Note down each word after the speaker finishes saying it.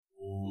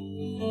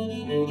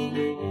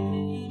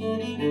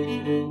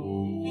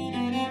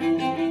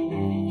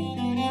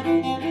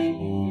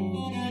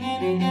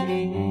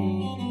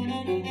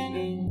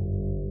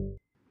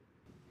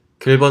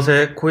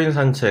길벗의 코인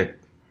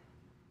산책.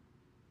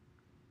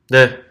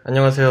 네,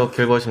 안녕하세요.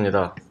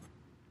 길벗입니다.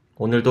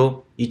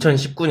 오늘도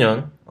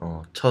 2019년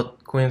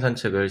첫 코인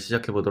산책을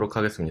시작해 보도록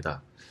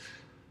하겠습니다.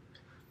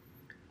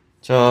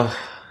 자,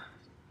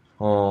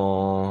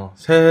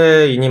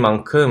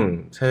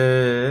 새해이니만큼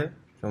새해에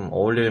좀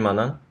어울릴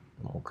만한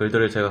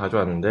글들을 제가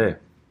가져왔는데,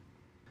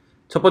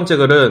 첫 번째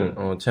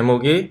글은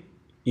제목이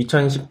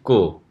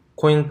 2019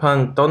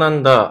 코인판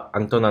떠난다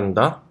안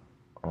떠난다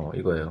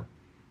이거예요.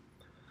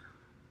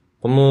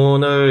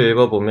 본문을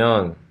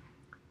읽어보면,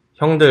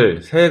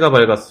 형들 새해가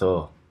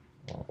밝았어.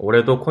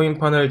 올해도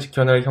코인판을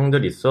지켜낼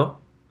형들 있어?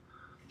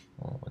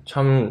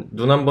 참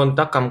눈 한번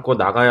딱 감고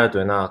나가야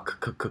되나?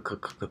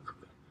 크크크크크크.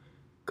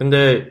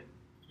 근데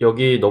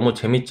여기 너무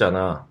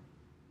재밌잖아.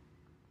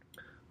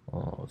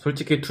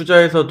 솔직히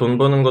투자해서 돈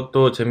버는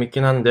것도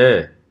재밌긴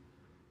한데,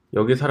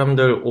 여기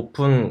사람들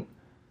오픈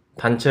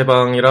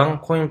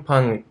단체방이랑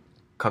코인판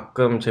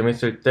가끔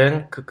재밌을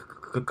땐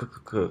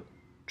크크크크크크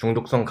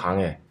중독성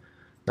강해.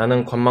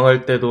 나는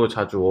관망할 때도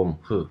자주 옴.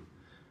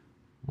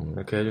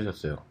 이렇게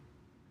해주셨어요.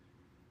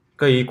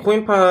 그러니까 이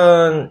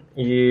코인판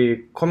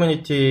이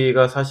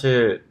커뮤니티가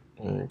사실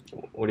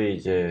우리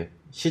이제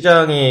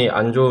시장이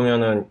안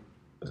좋으면은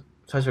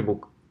사실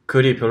뭐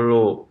글이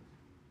별로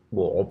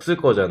뭐 없을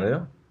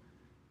거잖아요.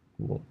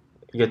 뭐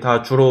이게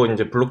다 주로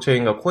이제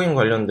블록체인과 코인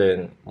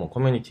관련된 뭐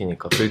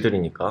커뮤니티니까,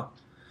 글들이니까.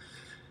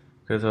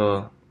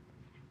 그래서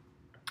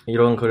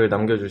이런 글을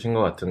남겨주신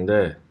것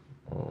같은데,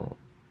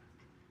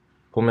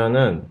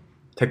 보면은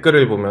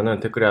댓글을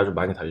보면은 댓글이 아주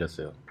많이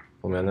달렸어요.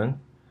 보면은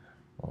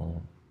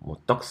뭐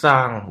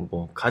떡상,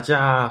 뭐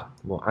가자,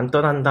 뭐 안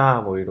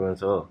떠난다, 뭐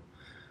이러면서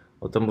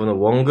어떤 분은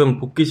원금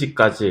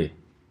복귀시까지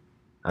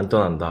안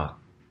떠난다.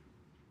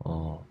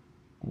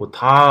 뭐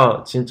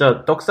다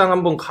진짜 떡상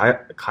한번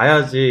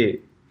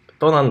가야지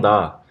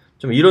떠난다.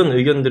 좀 이런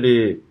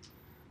의견들이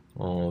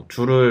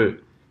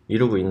줄을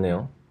이루고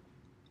있네요.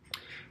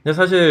 근데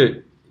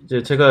사실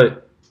이제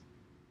제가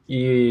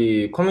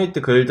이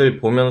커뮤니티 글들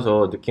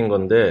보면서 느낀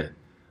건데,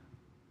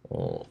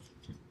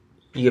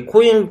 이게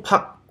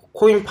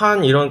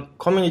코인판 이런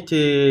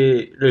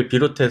커뮤니티를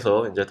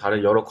비롯해서 이제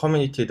다른 여러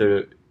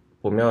커뮤니티들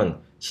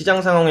보면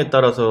시장 상황에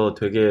따라서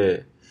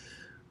되게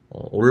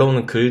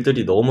올라오는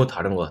글들이 너무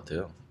다른 것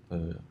같아요.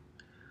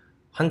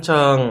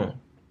 한창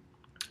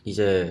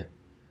이제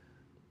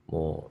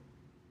뭐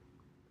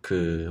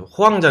그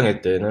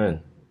호황장애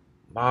때는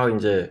막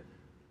이제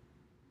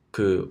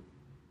그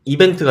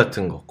이벤트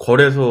같은 거,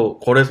 거래소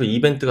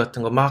이벤트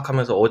같은 거 막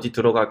하면서 어디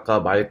들어갈까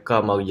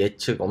말까 막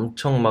예측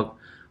엄청 막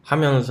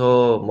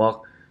하면서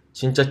막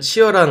진짜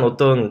치열한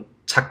어떤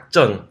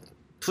작전,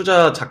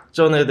 투자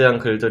작전에 대한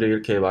글들이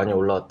이렇게 많이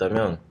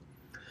올라왔다면,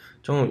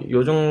 좀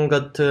요즘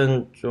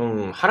같은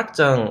좀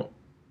하락장이나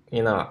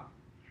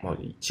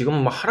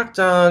지금 뭐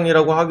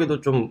하락장이라고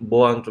하기도 좀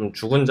뭐한 좀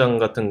죽은 장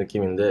같은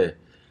느낌인데,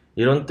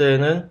 이런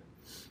때는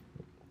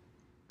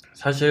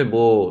사실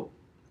뭐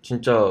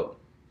진짜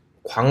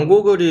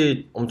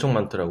광고글이 엄청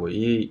많더라고요.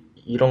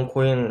 이런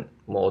코인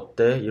뭐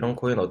어때? 이런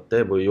코인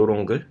어때? 뭐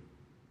요런 글?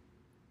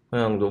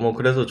 그냥 너무,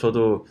 그래서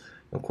저도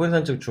코인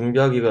산책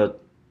준비하기가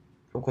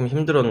조금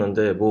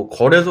힘들었는데, 뭐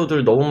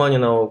거래소들 너무 많이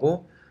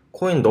나오고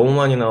코인 너무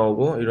많이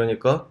나오고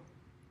이러니까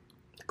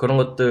그런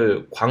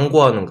것들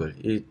광고하는 글,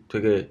 이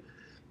되게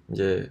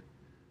이제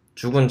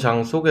죽은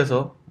장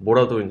속에서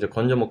뭐라도 이제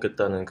건져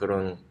먹겠다는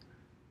그런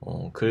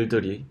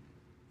글들이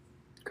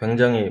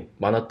굉장히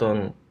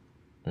많았던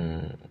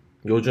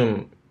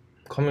요즘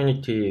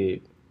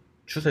커뮤니티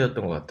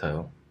추세였던 것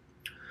같아요.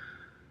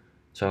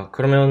 자,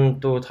 그러면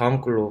또 다음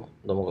글로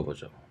넘어가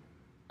보죠.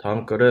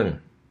 다음 글은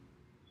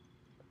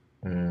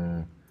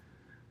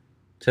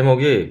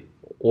제목이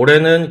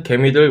올해는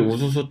개미들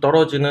우수수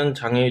떨어지는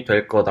장이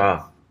될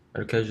거다,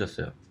 이렇게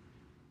해주셨어요.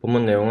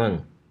 본문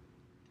내용은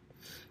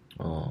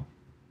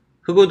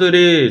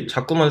흑우들이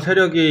자꾸만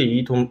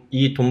세력이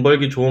이 돈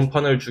벌기 좋은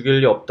판을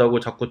죽일 리 없다고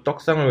자꾸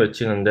떡상을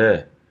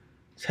외치는데,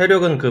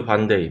 세력은 그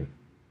반대임.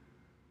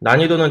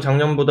 난이도는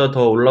작년보다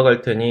더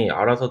올라갈 테니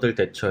알아서들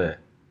대처해.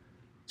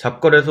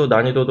 잡거래소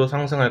난이도도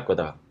상승할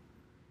거다.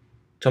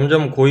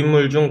 점점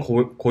고인물 중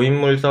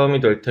고인물 싸움이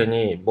될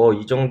테니 뭐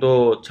이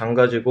정도 장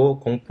가지고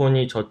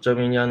공포니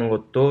저점이니 하는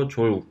것도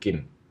졸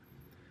웃김.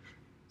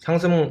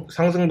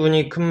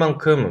 상승분이 큰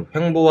만큼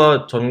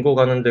횡보와 전고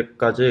가는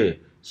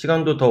데까지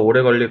시간도 더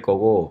오래 걸릴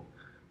거고,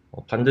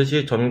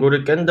 반드시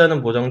전고를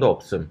깬다는 보장도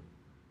없음.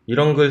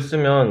 이런 글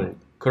쓰면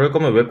그럴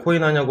거면 왜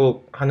코인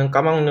하냐고 하는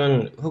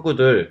까막눈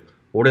흑우들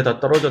올해 다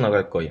떨어져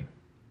나갈 거임,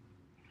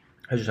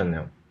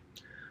 해주셨네요.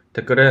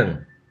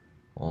 댓글엔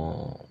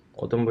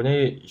어떤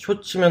분이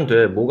쇼 치면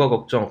돼, 뭐가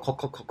걱정,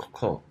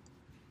 커커커커커.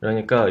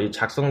 그러니까 이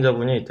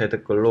작성자분이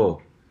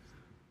대댓글로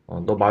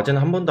너 마진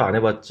한 번도 안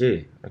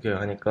해봤지? 이렇게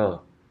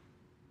하니까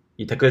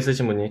이 댓글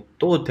쓰신 분이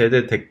또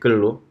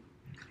댓글로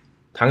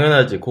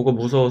당연하지, 그거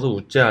무서워서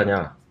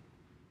우째하냐,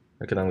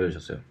 이렇게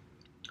남겨주셨어요.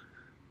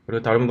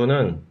 그리고 다른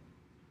분은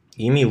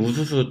이미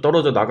우수수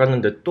떨어져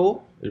나갔는데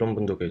또 이런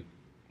분도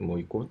뭐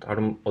있고,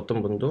 다른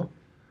어떤 분도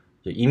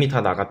이제 이미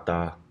다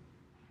나갔다.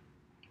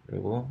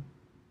 그리고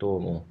또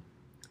뭐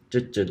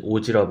쯧쯧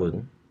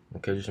오지랖은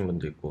이렇게 해주신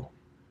분도 있고,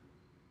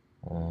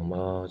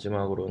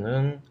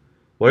 마지막으로는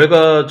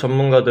월가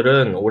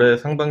전문가들은 올해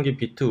상반기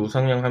비트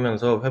우상향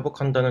하면서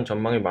회복한다는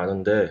전망이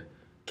많은데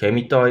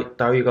개미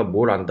따위가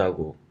뭘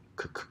안다고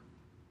크크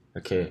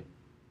이렇게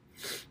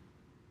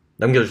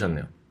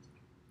남겨주셨네요.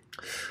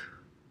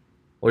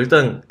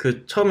 일단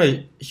그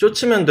처음에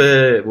쇼치면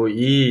돼 뭐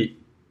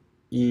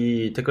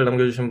이 댓글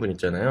남겨주신 분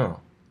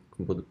있잖아요.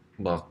 뭐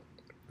막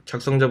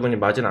작성자분이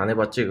마진 안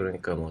해봤지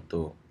그러니까 뭐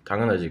또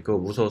당연하지 그거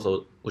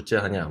무서워서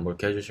어찌하냐 뭐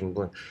이렇게 해주신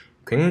분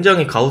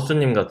굉장히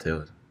가우스님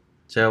같아요.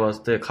 제가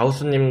봤을 때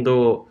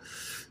가우스님도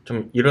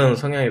좀 이런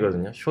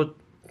성향이거든요. 숏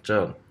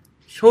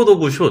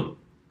오브 숏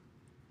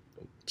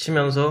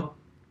치면서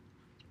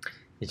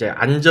이제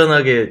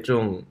안전하게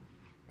좀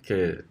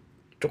이렇게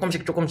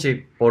조금씩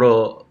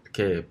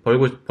이렇게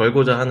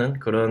벌고자 하는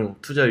그런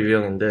투자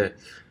유형인데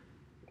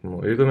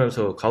뭐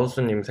읽으면서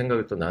가우스님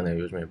생각이 또 나네요.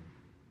 요즘에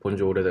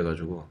본지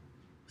오래돼가지고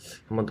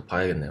한 번 더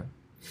봐야겠네요.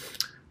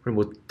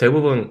 그리고 뭐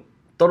대부분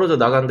떨어져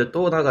나가는데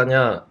또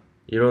나가냐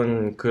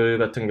이런 글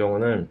같은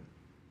경우는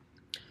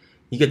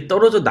이게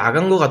떨어져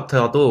나간 것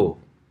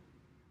같아도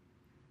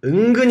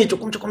은근히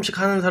조금씩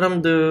하는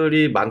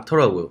사람들이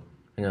많더라고요.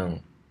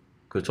 그냥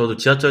저도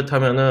지하철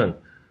타면은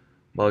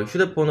막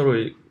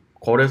휴대폰으로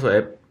거래소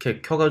앱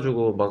이렇게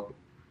켜가지고 막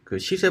그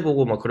시세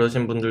보고 막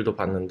그러신 분들도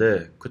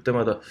봤는데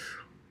그때마다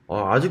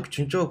아직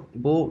진짜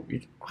뭐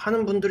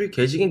하는 분들이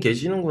계시긴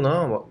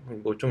계시는구나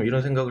뭐 좀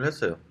이런 생각을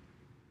했어요.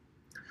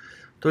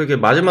 또 이렇게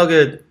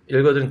마지막에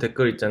읽어드린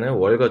댓글 있잖아요.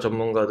 월가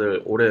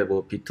전문가들 올해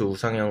뭐 비트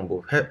우상향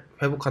뭐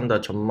회복한다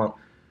전망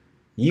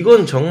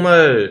이건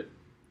정말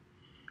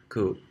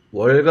그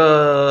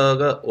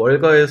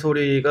월가의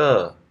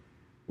소리가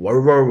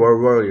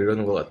월월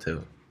이러는 것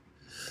같아요.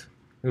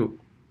 그리고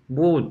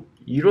뭐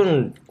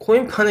이런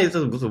코인판에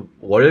있어서 무슨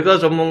월가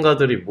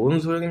전문가들이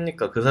뭔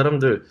소용입니까? 그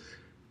사람들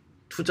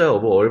투자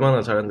뭐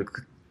얼마나 잘하는데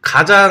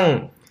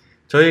가장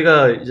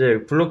저희가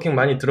이제 블로킹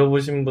많이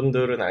들어보신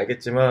분들은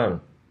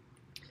알겠지만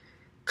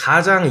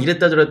가장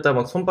이랬다 저랬다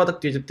막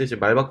손바닥 뒤집듯이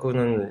말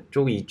바꾸는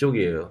쪽이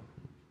이쪽이에요.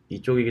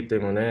 이쪽이기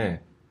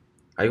때문에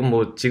이건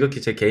뭐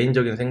지극히 제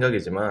개인적인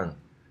생각이지만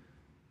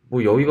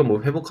뭐 여기가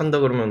뭐 회복한다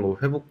그러면 뭐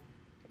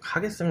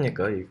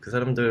회복하겠습니까? 그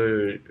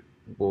사람들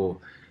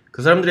뭐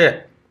그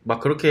사람들이 막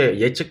그렇게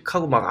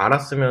예측하고 막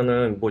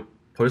알았으면은 뭐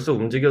벌써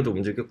움직여도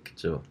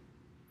움직였겠죠.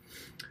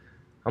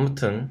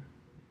 아무튼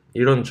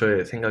이런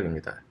저의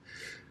생각입니다.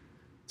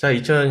 자,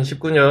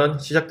 2019년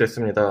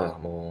시작됐습니다.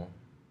 뭐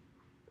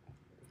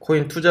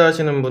코인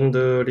투자하시는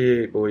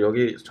분들이 뭐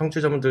여기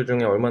청취자분들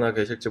중에 얼마나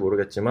계실지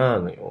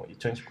모르겠지만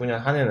 2019년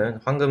한 해는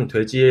황금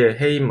돼지의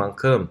해인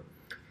만큼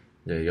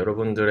이제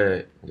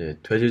여러분들의 이제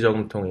돼지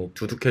저금통이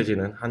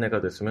두둑해지는 한 해가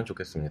됐으면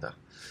좋겠습니다.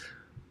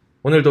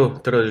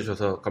 오늘도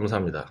들어주셔서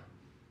감사합니다.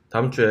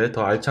 다음 주에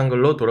더 알찬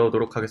글로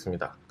돌아오도록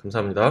하겠습니다.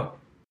 감사합니다.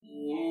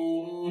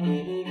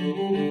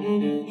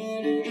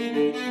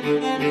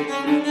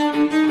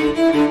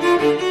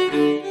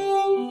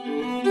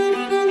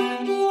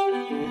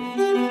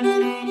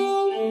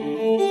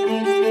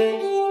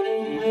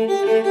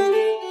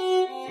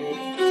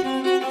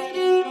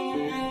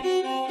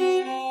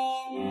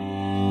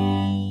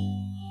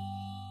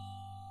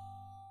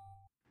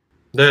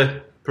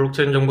 네,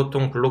 블록체인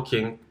정보통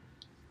블로킹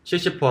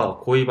 70화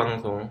고위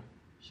방송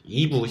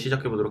 2부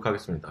시작해보도록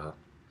하겠습니다.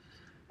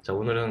 자,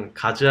 오늘은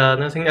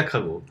가즈아는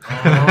생략하고.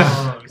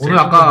 오늘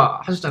아까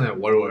하셨잖아요,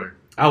 월월.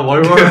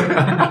 월월.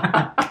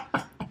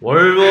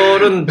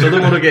 월월은 저도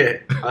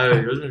모르게,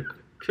 요즘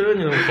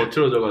표현이 너무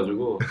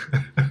거칠어져가지고.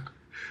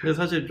 근데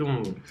사실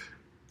좀,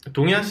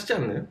 동의하시지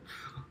않나요?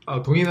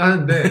 동의는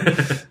하는데,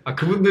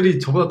 그분들이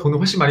저보다 돈을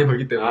훨씬 많이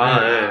벌기 때문에.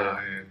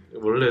 예.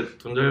 원래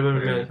돈 잘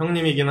벌면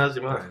형님이긴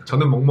하지만.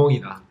 저는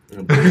멍멍이다.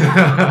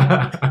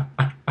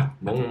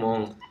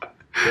 멍멍.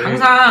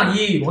 항상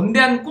이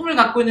원대한 꿈을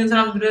갖고 있는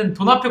사람들은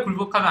돈 앞에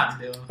굴복하면 안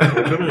돼요.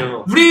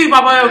 그럼요. 우리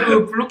봐봐요.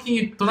 그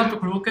블로킹이 돈 앞에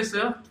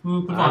굴복했어요?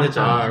 굴복 안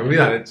했죠.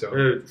 우리는 안 했죠.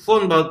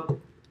 후원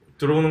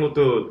들어오는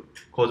것도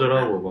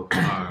거절하고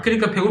막.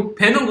 그러니까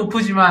배는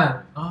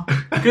고프지만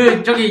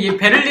저기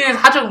베를린에서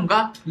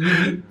하정인가?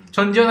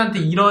 전지현한테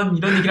이런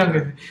얘기를 한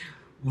거예요.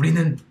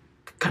 우리는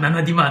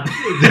가난하디만.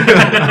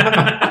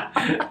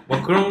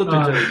 막 그런 것도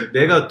있잖아요.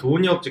 내가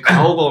돈이 없지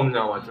가오가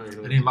없냐 완전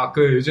이런. 아니 막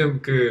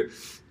요즘 그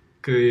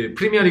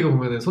프리미어리그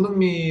보면은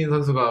손흥민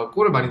선수가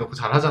골을 많이 넣고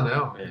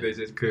잘하잖아요. 네. 근데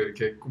이제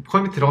이렇게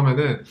커뮤니티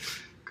들어가면은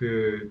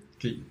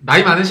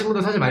나이 많으신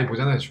분들 사실 많이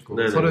보잖아요, 축구.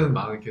 30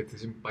 이렇게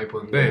드신 많이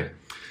보는데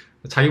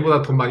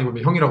자기보다 돈 많이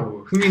벌면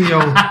형이라고 흥민이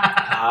형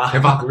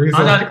대박 여기서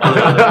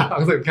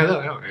항상 이렇게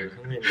하잖아요.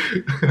 흥민이.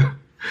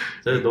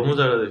 제가 너무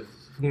잘하죠.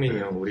 흥민이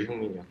형, 우리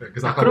흥민이 형.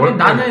 그래서 아까 그러면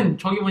나는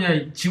저기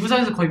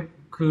지구상에서 거의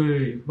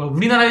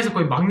우리나라에서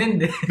거의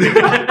막내인데.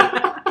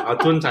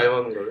 돈 잘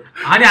버는 거를?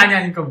 아니,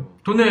 그러니까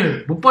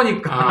돈을 못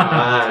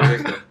버니까.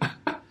 그러니까.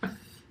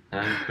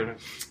 그럼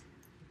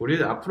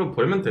우리 앞으로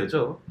벌면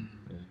되죠.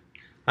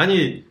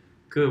 아니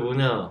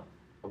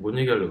뭔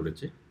얘기하려고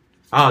그랬지?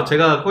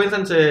 제가 코인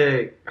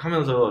산책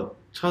하면서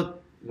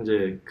첫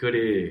이제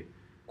글이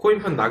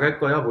코인판 나갈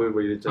거야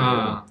뭐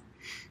이랬잖아요.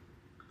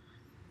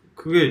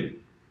 그게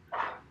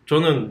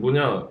저는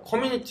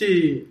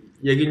커뮤니티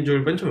얘기인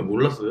줄 맨 처음에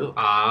몰랐어요.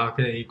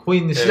 그냥 이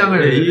코인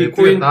시장을 이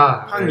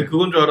코인판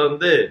그건 줄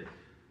알았는데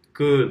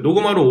그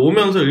녹음하러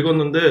오면서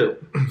읽었는데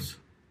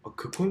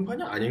그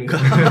코인판이 아닌가?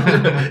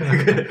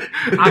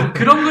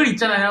 그런 글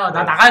있잖아요.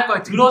 나 나갈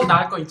거야. 들어와서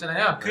나갈 거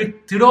있잖아요.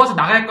 그 들어와서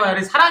나갈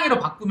거야를 사랑해로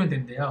바꾸면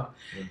된대요.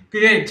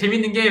 그게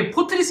재밌는 게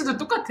포트리스도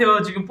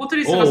똑같아요. 지금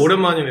포트리스가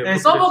오랜만이네요. 네,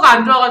 서버가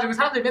안 좋아가지고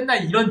사람들이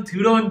맨날 이런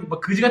드러운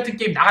그지 같은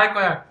게임 나갈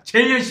거야.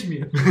 제일 열심히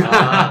해요.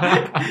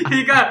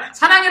 그러니까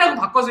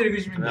사랑해라고 바꿔서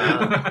읽으시면 돼요.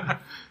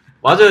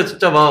 맞아요.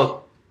 진짜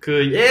막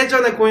그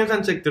예전에 코인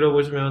산책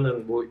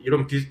들어보시면은 뭐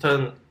이런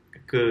비슷한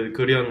그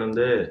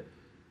글이었는데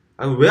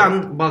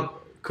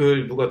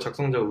누가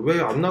작성자가 왜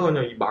안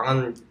나가냐 이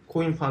망한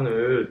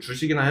코인판을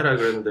주식이나 해라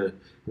그랬는데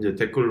이제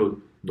댓글로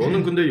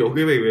너는 근데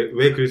여기에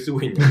왜 글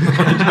쓰고 있냐.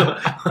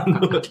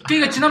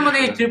 그러니까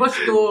지난번에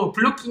길버스도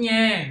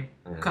블로킹에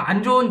그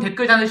안 좋은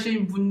댓글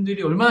달으신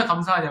분들이 얼마나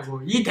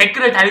감사하냐고. 이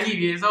댓글을 달기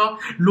위해서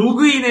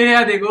로그인을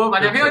해야 되고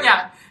만약 회원이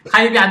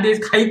가입이 안 돼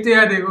있어 가입도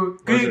해야 되고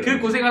그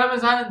고생을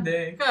하면서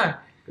하는데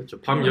그러니까 그렇죠.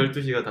 밤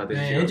 12시가 다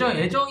되지.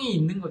 애정이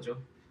있는 거죠.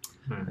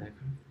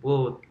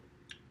 뭐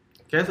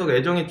계속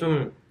애정이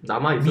좀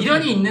남아 있어요.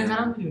 미련이 있는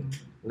사람들이.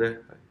 네,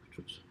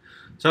 좋죠.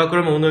 자,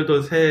 그러면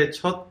오늘도 새해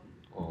첫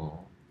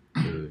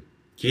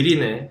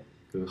기린의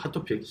그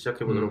핫토픽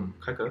시작해 보도록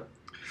할까요?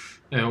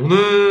 네,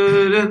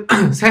 오늘은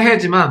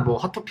새해지만 뭐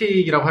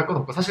핫토픽이라고 할 건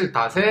없고 사실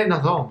다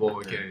새해나서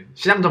뭐 이렇게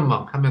시장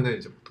전망 하면은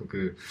이제 보통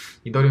그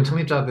이더리움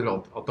창립자들은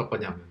어떨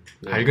거냐면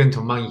밝은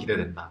전망이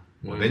기대된다.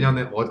 뭐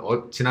내년에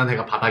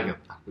지난해가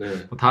바닥이었다.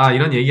 뭐 다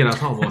이런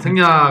얘기라서 뭐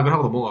생략을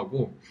하고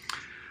넘어가고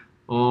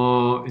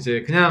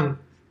이제 그냥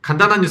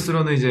간단한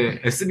뉴스로는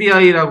이제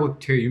SBI라고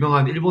되게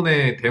유명한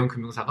일본의 대형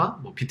금융사가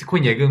뭐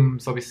비트코인 예금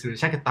서비스를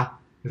시작했다.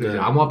 그래서 이제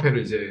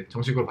암호화폐를 이제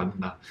정식으로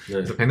받는다.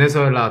 그래서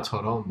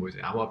베네수엘라처럼 뭐 이제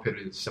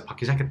암호화폐를 진짜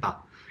받기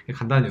시작했다.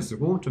 간단한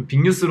뉴스고 좀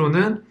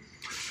빅뉴스로는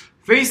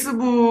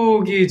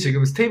페이스북이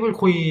지금 스테이블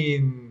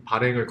코인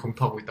발행을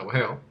검토하고 있다고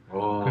해요.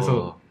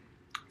 그래서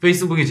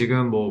페이스북이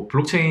지금 뭐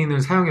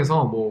블록체인을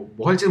사용해서 뭐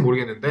할지는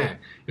모르겠는데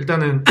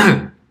일단은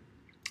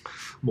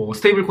뭐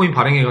스테이블 코인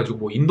발행해가지고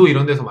뭐 인도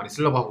이런 데서 많이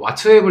쓰려고 하고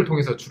왓츠앱을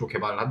통해서 주로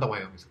개발을 한다고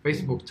해요. 그래서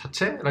페이스북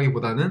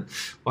자체라기보다는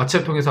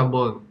왓츠앱 통해서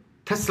한번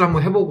테스트를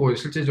한번 해보고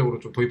실질적으로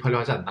좀 도입하려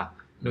하지 않나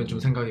이런 좀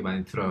생각이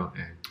많이 들어요.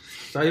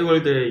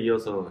 싸이월드에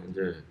이어서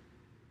이제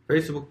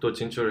페이스북도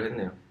진출을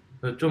했네요.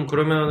 좀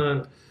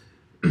그러면은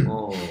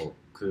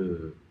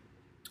그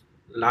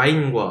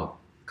라인과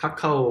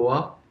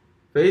카카오와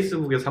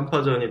페이스북의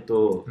 3파전이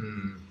또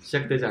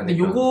시작되지 않을까. 근데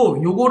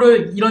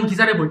요거를 이런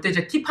기사를 볼 때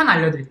제가 팁 하나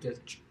알려드릴게요.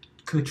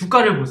 그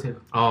주가를 보세요.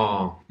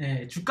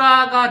 네,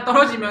 주가가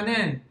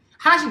떨어지면은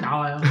하나씩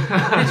나와요.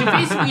 근데 지금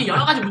페이스북이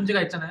여러 가지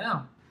문제가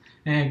있잖아요.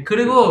 네,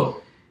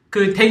 그리고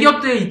그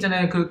대기업들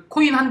있잖아요. 그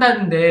코인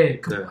한다는데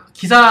그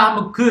기사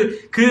한번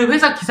그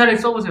회사 기사를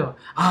써보세요.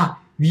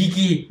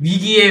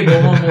 위기에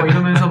뭐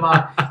이러면서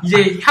막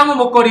이제 향후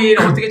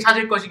먹거리를 어떻게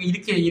찾을 것인가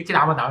이렇게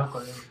아마 나올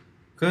거예요.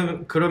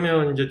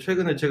 그러면 이제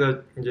최근에 제가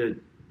이제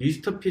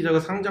미스터 피자가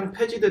상장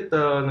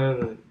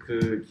폐지됐다는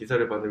그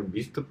기사를 봤는데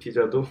미스터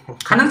피자도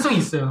가능성이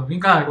있어요.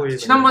 그러니까 코인은...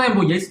 지난번에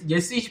뭐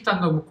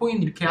예스24인가 뭐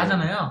코인 이렇게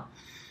하잖아요.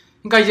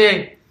 그러니까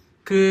이제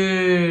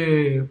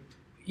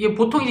이게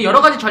보통 이제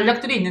여러 가지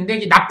전략들이 있는데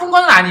이게 나쁜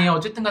건 아니에요.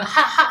 어쨌든 간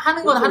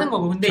하는 건 하는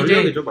거고. 근데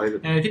전략이죠,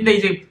 이제 근데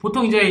이제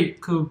보통 이제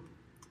그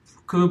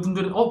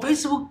분들은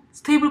페이스북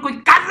스테이블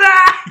코인 까자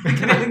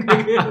이렇게 되는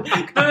거예요.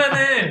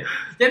 그러면은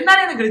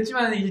옛날에는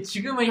그랬지만 이제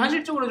지금은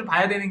현실적으로 좀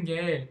봐야 되는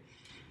게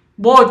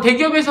뭐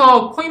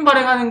대기업에서 코인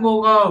발행하는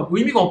거가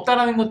의미가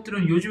없다라는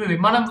것들은 요즘에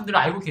웬만한 분들은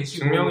알고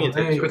계시고 증명이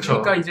됐죠.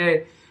 그러니까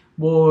이제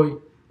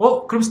뭐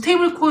그럼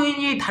스테이블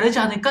코인이 다르지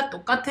않을까?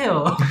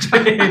 똑같아요.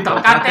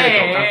 똑같아.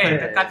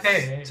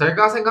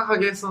 제가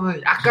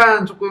생각하기에서는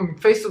약간 조금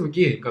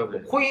페이스북이 그러니까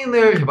뭐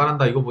코인을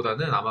개발한다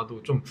이거보다는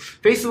아마도 좀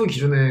페이스북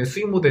기준의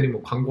수익 모델이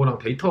뭐 광고랑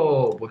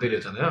데이터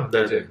모델이었잖아요.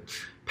 근데 이제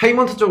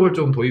페이먼트 쪽을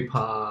좀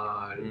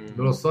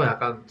도입함으로써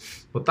약간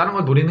뭐 다른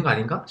걸 노리는 거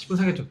아닌가 싶은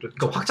생각이 좀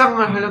그러니까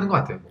확장을 하려는 것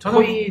같아요.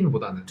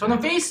 코인보다는. 저는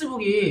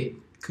페이스북이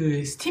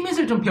그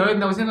스팀잇을 좀 배워야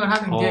된다고 생각을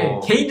하는 게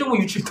개인정보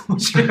유출이 너무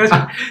심해가지고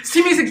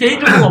스팀잇은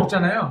개인정보가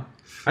없잖아요.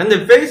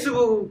 근데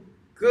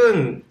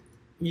페이스북은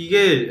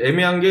이게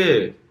애매한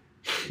게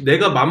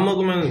내가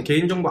맘먹으면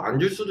개인정보 안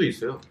줄 수도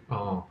있어요.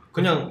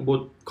 그냥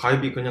뭐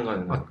가입이 그냥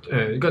가는 거예요.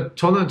 그러니까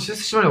저는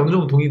시간에 어느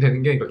정도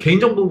동의되는 게 그러니까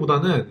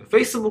개인정보보다는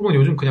페이스북은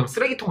요즘 그냥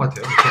쓰레기통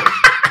같아요.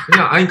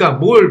 그러니까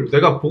뭘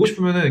내가 보고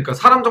싶으면은 그러니까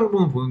사람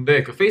정보는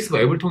보는데 그 페이스북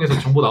앱을 통해서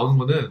정보 나오는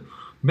거는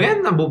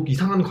맨날 뭐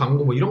이상한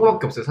광고 뭐 이런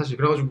거밖에 없어요 사실.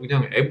 그래가지고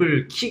그냥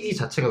앱을 키기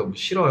자체가 너무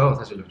싫어요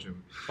사실 요즘.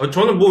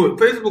 저는 뭐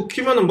페이스북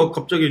키면은 막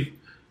갑자기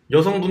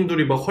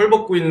여성분들이 막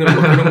헐벗고 있는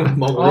막 이런 거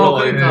막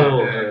올라와 있고.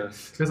 그러니까,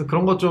 그래서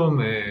그런 거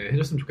좀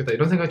해줬으면 좋겠다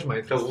이런 생각이 좀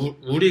많이 들어요.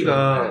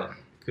 우리가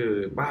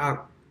그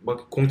막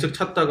막 공책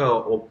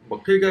찾다가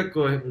막 필기할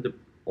거 했는데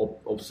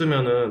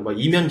없으면은 막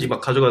이면지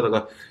막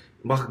가져가다가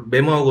막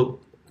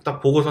메모하고 딱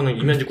보고서는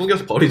이면지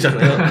구겨서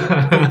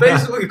버리잖아요. 그럼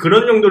페이스북이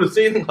그런 용도로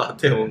쓰이는 것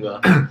같아요,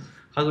 뭔가.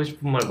 하고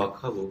싶은 말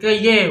막 하고. 그러니까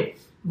이게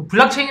뭐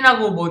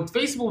블록체인이라고 뭐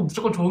페이스북은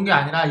무조건 좋은 게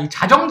아니라 이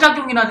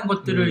자정작용이라는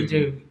것들을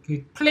이제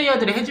그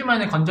플레이어들이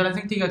해주면 건전한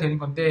생태계가 되는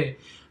건데,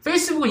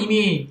 페이스북은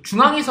이미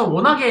중앙에서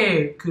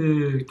워낙에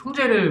그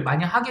통제를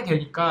많이 하게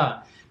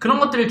되니까 그런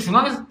것들을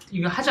중앙에서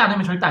이거 하지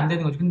않으면 절대 안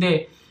되는 거죠.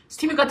 근데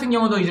스팀 같은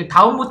경우도 이제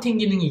다운보팅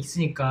기능이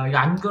있으니까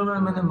안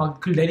그러면은 막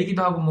글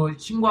내리기도 하고 뭐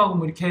신고하고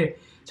뭐 이렇게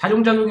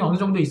자정작용이 어느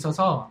정도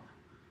있어서,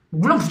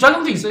 물론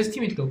부작용도 있어요,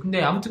 스팀이 또.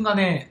 근데 아무튼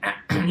간에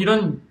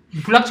이런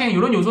블록체인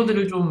이런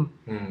요소들을 좀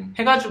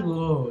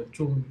해가지고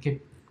좀 이렇게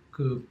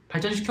그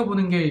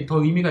발전시켜보는 게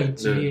더 의미가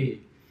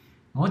있지.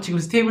 지금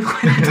스테이블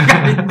코인 같은 게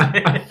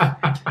아닌데.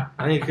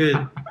 아니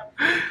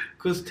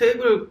그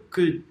스테이블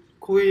그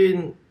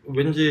코인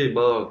왠지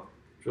막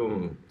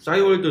좀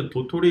싸이월드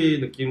도토리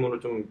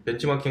느낌으로 좀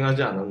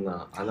벤치마킹하지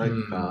않았나 안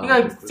하니까.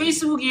 그러니까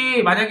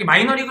페이스북이 만약에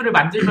마이너리그를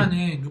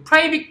만들면은 그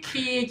프라이빗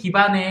키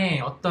기반의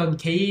어떤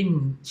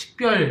개인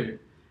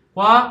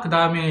식별과 그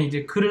다음에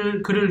이제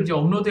글을 이제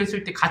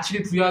업로드했을 때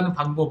가치를 부여하는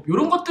방법,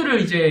 이런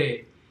것들을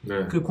이제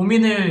그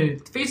고민을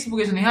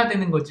페이스북에서는 해야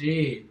되는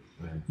거지.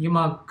 이게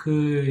막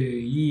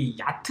이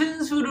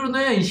얕은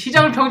수로는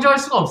시장을 평정할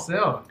수가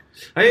없어요.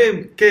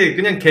 아니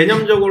그냥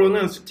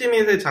개념적으로는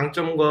스팀잇의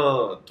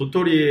장점과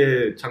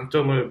도토리의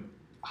장점을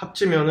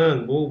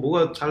합치면은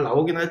뭐가 잘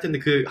나오긴 할 텐데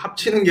그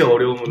합치는 게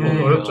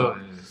어려우면 어렵죠.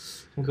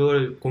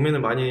 그걸 고민을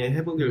많이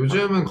해보길.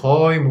 요즘은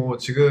거의 뭐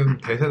지금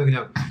대세는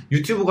그냥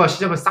유튜브가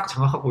시장을 싹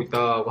장악하고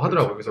있다고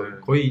하더라고요. 그래서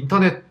거의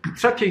인터넷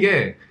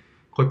트래픽의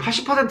거의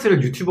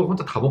 80%를 유튜버가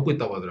혼자 다 먹고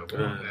있다고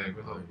하더라고요.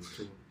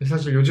 그래서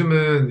사실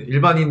요즘은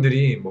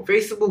일반인들이 뭐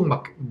페이스북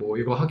막 뭐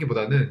이거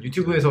하기보다는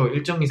유튜브에서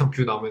일정 이상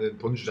뷰 나오면은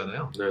돈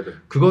주잖아요.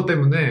 그것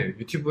때문에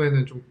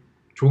유튜브에는 좀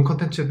좋은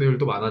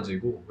컨텐츠들도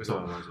많아지고,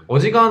 그래서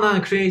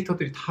어지간한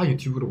크리에이터들이 다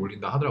유튜브로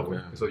올린다 하더라고요.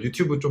 그래서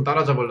유튜브 좀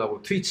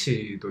따라잡으려고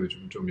트위치도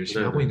요즘 좀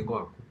열심히 하고 있는 것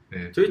같고.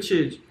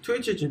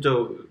 트위치 진짜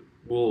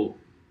뭐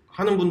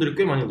하는 분들이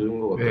꽤 많이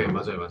늘은 것 같아요. 네,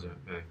 맞아요.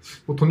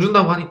 뭐 돈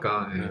준다고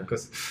하니까. 그러니까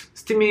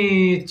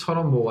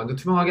스팀이처럼 뭐 완전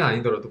투명하게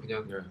아니더라도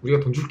그냥 우리가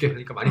돈 줄게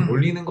하니까 많이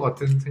몰리는 것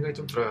같은 생각이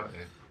좀 들어요.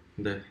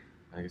 네,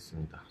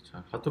 알겠습니다.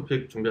 자,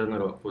 핫토픽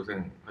준비하느라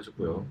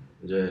고생하셨고요.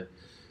 이제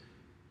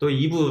또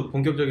 2부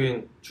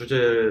본격적인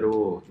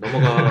주제로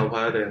넘어가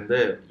봐야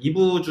되는데,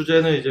 2부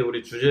주제는 이제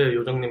우리 주제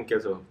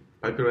요정님께서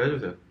발표를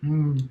해주세요.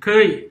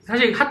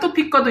 사실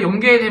핫토픽과도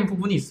연계된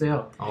부분이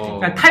있어요.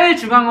 그러니까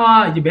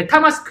탈중앙화와 이제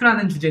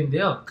메타마스크라는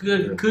주제인데요.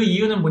 그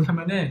이유는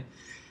뭐냐면은,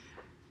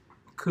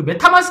 그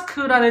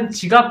메타마스크라는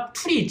지갑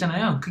툴이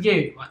있잖아요.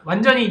 그게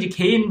완전히 이제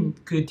개인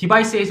그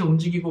디바이스에서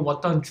움직이고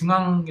어떤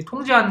중앙에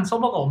통제하는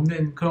서버가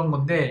없는 그런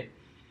건데,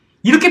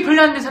 이렇게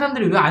편리한데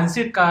사람들이 왜 안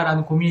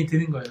쓸까라는 고민이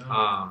드는 거예요.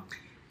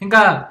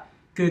 그러니까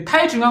그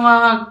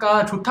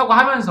탈중앙화가 좋다고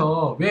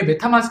하면서 왜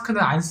메타마스크는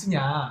안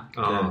쓰냐.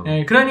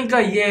 그러니까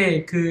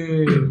이게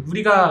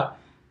우리가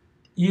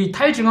이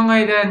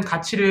탈중앙화에 대한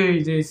가치를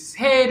이제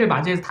새해를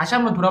맞이해서 다시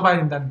한번 돌아봐야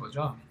된다는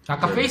거죠.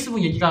 아까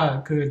페이스북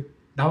얘기가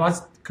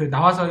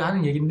나와서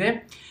하는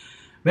얘기인데,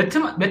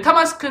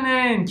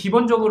 메타마스크는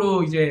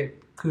기본적으로 이제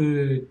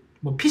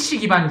뭐 PC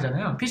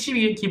기반이잖아요.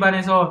 PC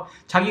기반에서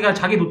자기가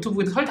자기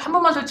노트북에서 한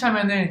번만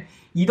설치하면은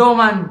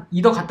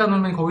이더 갖다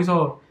놓으면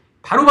거기서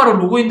바로바로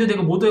로그인도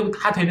되고 모두 되고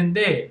다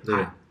되는데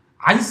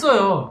안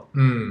써요.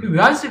 왜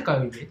안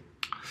쓸까요, 이게?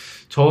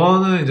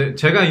 저는 이제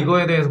제가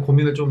이거에 대해서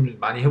고민을 좀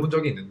많이 해본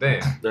적이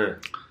있는데,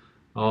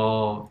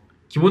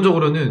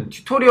 기본적으로는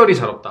튜토리얼이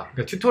잘 없다.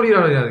 그러니까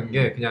튜토리얼이라는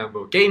게 그냥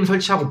뭐 게임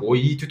설치하고 뭐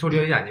이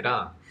튜토리얼이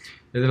아니라,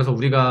 예를 들어서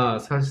우리가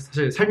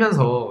사실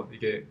살면서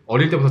이게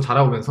어릴 때부터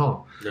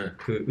자라오면서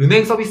그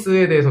은행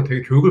서비스에 대해서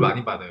되게 교육을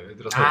많이 받아요. 예를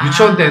들어서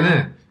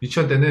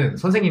유치원 때는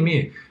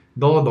선생님이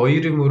너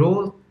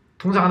이름으로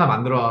통장 하나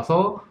만들어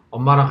와서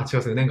엄마랑 같이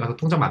가서 은행 가서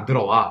통장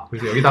만들어 와.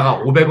 그래서 여기다가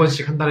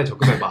 500원씩 한 달에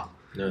적금해봐.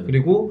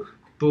 그리고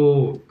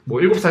또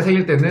뭐 7살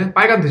생일 때는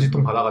빨간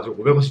돼지통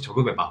받아가지고 500원씩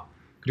적금해봐.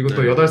 그리고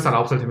또 8살,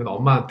 9살 되면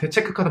엄마한테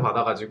체크카드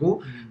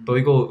받아가지고 너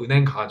이거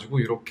은행 가가지고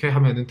이렇게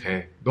하면은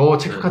돼. 너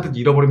체크카드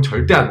잃어버리면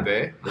절대 안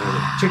돼.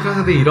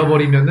 체크카드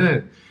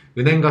잃어버리면은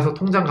은행 가서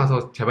통장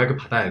가서 재발급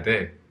받아야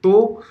돼.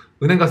 또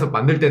은행 가서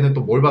만들 때는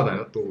또 뭘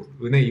받아요? 또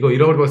은행 이거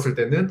잃어버렸을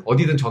때는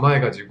어디든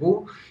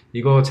전화해가지고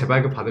이거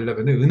재발급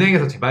받으려면은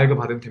은행에서 재발급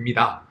받으면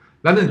됩니다.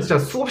 나는 진짜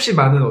수없이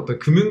많은 어떤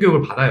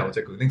금융교육을 받아요.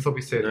 어제 그 은행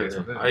서비스에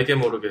대해서는. 알게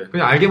모르게.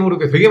 그냥 알게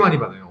모르게 되게 많이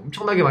받아요.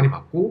 엄청나게 많이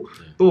받고,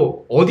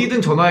 또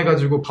어디든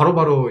전화해가지고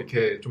바로바로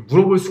이렇게 좀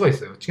물어볼 수가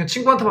있어요. 그냥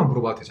친구한테만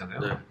물어봐도 되잖아요.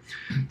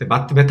 근데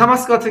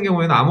메타마스크 같은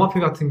경우에는, 암호화폐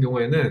같은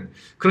경우에는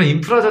그런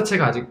인프라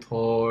자체가 아직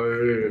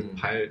덜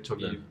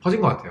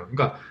퍼진 것 같아요.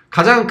 그러니까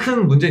가장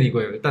큰 문제는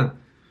이거예요. 일단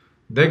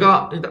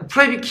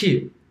프라이빗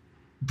키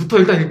부터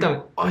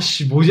일단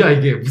뭐지야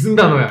이게 무슨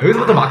단어야,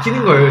 여기서부터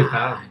막히는 거예요.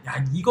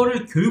 일단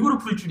이거를 교육으로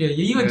풀 줄이야.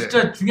 이건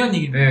진짜 중요한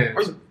얘기인데.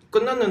 아니,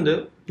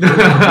 끝났는데요?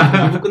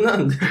 2부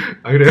끝났는데.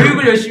 아, 그래요?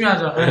 교육을 열심히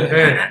하자. 네.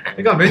 네.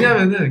 그러니까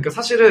왜냐면은, 그러니까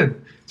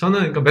사실은 저는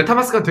그러니까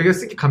메타마스크가 되게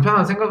쓰기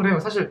간편한 생각을 해요.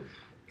 사실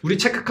우리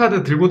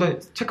체크카드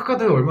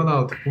체크카드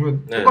얼마나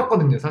보면 네.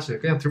 똑같거든요, 사실.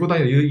 그냥 들고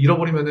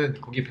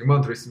잃어버리면은 거기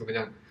 100만원 들어있으면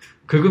그냥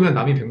긁으면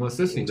남이 100만원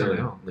쓸 수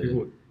있잖아요. 네.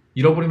 그리고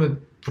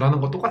잃어버리면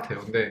불안한 건 똑같아요.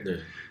 근데 네.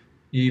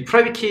 이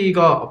프라이빗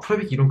키가,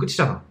 프라이빗 키 이런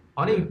끝이잖아.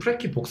 아니, 네.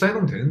 프라이빗 키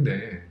복사해놓으면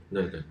되는데.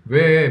 네.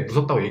 왜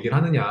무섭다고 얘기를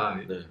하느냐.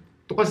 네.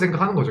 똑같이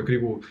생각하는 거죠.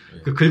 그리고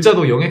네. 그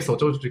글자도 0x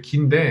어쩌고저쩌고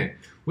긴데,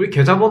 우리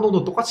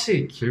계좌번호도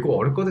똑같이 길고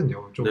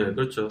어렵거든요. 좀 네,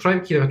 그렇죠.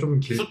 프라이빗 키가 좀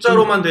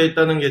숫자로만 돼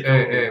있다는 게 좀.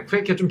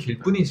 프라이빗 키가 좀 길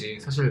뿐이지.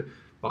 사실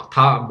막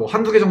다 뭐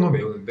한두 개 정도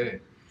외우는데,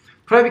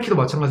 프라이빗 키도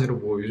마찬가지로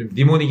뭐 요즘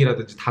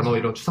니모닉이라든지 단어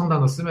이런 추상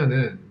단어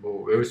쓰면은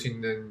뭐 외울 수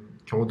있는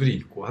경우들이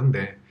있고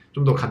한데,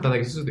 좀 더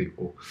간단하게 쓸 수도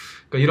있고.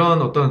 그러니까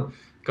이런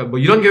그러니까 뭐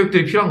이런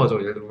교육들이 필요한 거죠.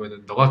 예를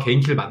들면은 너가 개인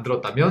키를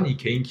만들었다면 이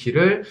개인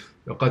키를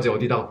몇 가지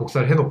어디다가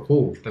복사를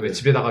해놓고, 그다음에 네.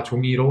 집에다가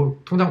종이로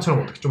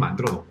통장처럼 어떻게 좀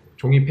만들어 놓고,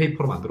 종이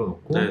페이퍼로 만들어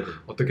놓고, 네.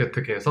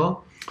 어떻게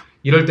해서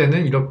이럴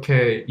때는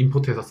이렇게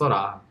임포트해서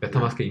써라,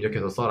 메타마스크에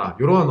입력해서 써라.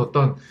 이런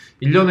어떤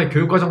일련의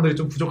교육 과정들이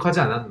좀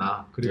부족하지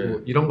않았나. 그리고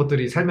네. 이런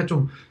것들이 삶에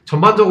좀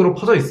전반적으로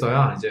퍼져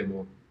있어야 이제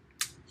뭐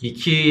이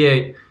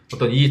키의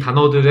어떤 이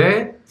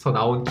단어들에서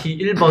나온 키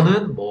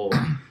 1번은 뭐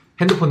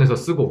핸드폰에서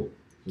쓰고,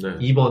 네.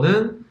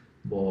 2번은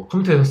뭐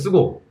컴퓨터에서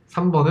쓰고,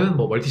 3번은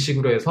뭐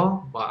멀티식으로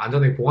해서 뭐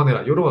안전하게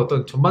보관해라. 이런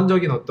어떤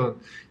전반적인 어떤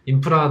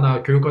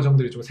인프라나 교육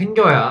과정들이 좀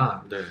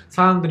생겨야 네.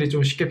 사람들이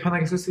좀 쉽게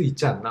편하게 쓸 수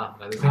있지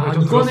않나라는 생각이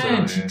좀 이거는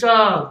들었어요.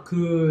 진짜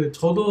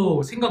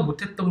저도 생각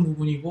못했던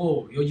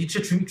부분이고, 이거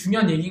진짜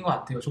중요한 얘기인 것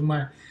같아요.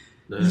 정말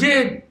네.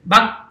 이제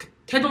막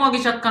태동하기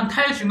시작한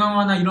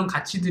탈중앙화나 이런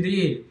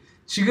가치들이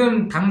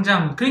지금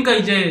당장, 그러니까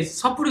이제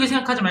섣부르게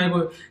생각하지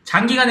말고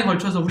장기간에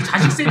걸쳐서 우리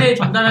자식 세대에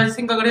전달할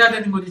생각을 해야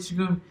되는 거지.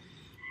 지금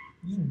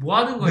뭐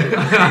하는 거예요?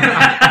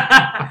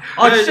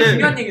 진짜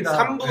중요한 얘기다.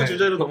 3부 네.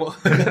 주제로 넘어가.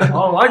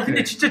 아니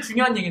근데 진짜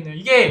중요한 얘기네요.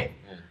 이게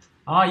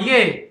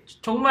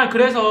정말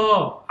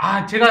그래서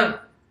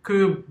제가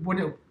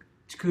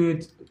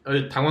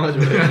당황하지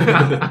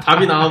마요.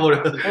 답이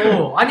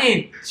나와버려요.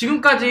 아니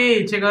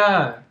지금까지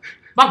제가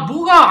막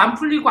뭐가 안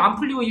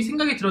풀리고 이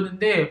생각이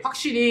들었는데,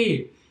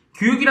 확실히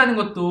교육이라는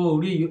것도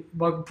우리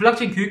막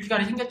블록체인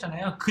교육기관이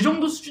생겼잖아요. 그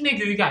정도 수준의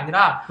교육이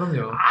아니라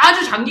그럼요.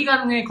 아주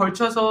장기간에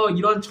걸쳐서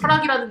이런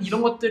철학이라든지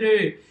이런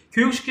것들을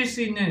교육시킬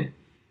수 있는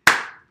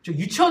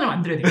유치원을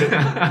만들어야 돼요.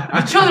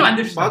 유치원을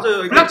만듭시다.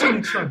 맞아요. 블록체인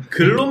유치원.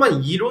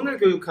 글로만 이론을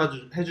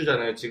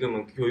교육해주잖아요.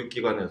 지금은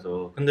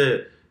교육기관에서.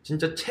 근데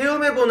진짜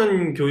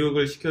체험해보는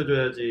교육을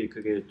시켜줘야지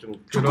그게 좀.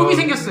 꿈이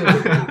생겼어요.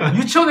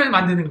 유치원을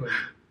만드는 거예요.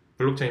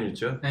 블록체인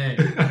유치원? 네.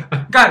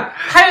 그러니까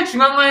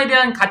탈중앙화에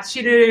대한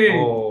가치를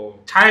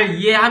잘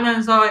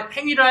이해하면서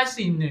행위를 할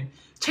수 있는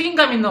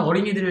책임감 있는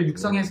어린이들을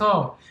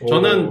육성해서,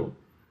 저는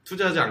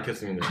투자하지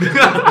않겠습니다.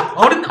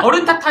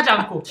 어른 탓하지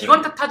않고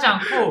기관 탓하지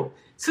않고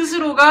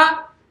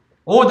스스로가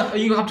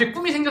이거 갑자기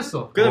꿈이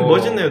생겼어. 그냥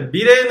멋있네요.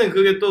 미래에는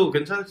그게 또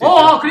괜찮을 수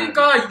있어요.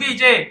 그러니까 이게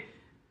이제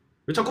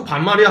왜 자꾸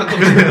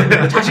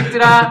반말이야?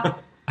 자식들아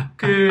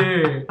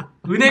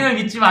은행을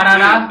믿지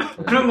말아라,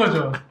 그런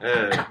거죠.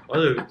 네,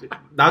 맞아요.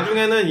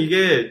 나중에는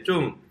이게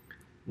좀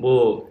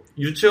뭐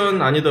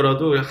유치원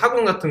아니더라도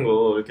학원 같은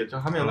거 이렇게 좀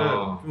하면은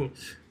좀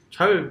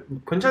잘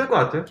괜찮을 것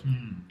같아요.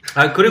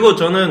 그리고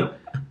저는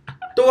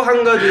또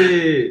한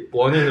가지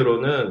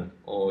원인으로는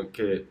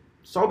이렇게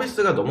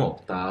서비스가 너무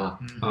없다.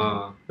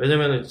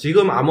 왜냐면은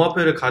지금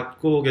암호화폐를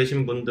갖고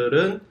계신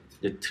분들은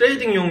이제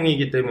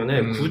트레이딩용이기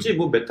때문에 굳이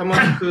뭐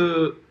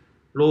메타마스크로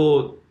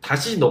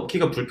다시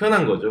넣기가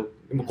불편한 거죠.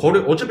 뭐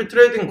어차피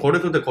트레이딩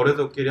거래소 대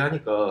거래소끼리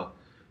하니까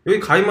여기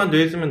가입만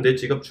돼 있으면 내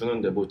지갑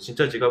주는데, 뭐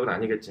진짜 지갑은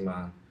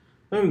아니겠지만,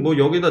 그럼 뭐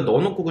여기다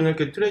넣어놓고 그냥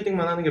이렇게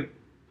트레이딩만 하는 게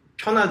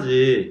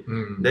편하지.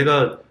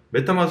 내가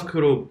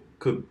메타마스크로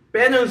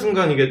빼는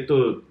순간 이게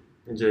또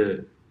이제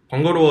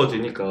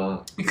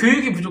번거로워지니까.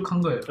 교육이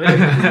부족한 거예요.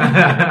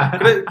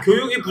 그래,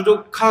 교육이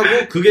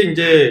부족하고 그게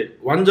이제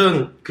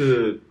완전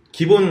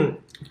기본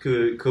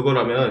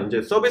그거라면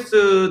이제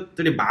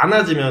서비스들이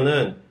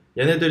많아지면은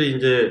얘네들이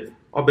이제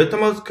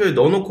메타마스크에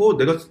넣어놓고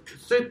내가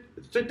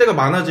쓸 때가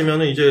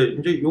많아지면은 이제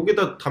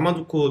여기다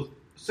담아두고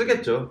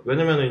쓰겠죠.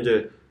 왜냐면은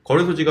이제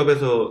거래소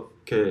지갑에서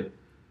이렇게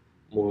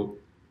뭐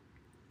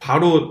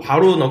바로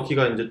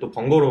넣기가 이제 또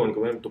번거로우니까,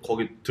 왜냐면 또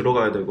거기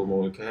들어가야 되고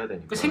뭐 이렇게 해야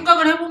되니까.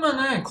 생각을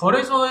해보면은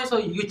거래소에서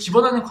이게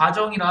집어넣는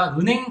과정이랑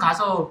은행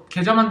가서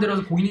계좌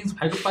만들어서 공인인증서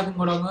발급받은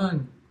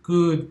거랑은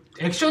그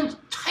액션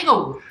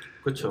차이가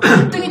그렇죠.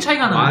 등등의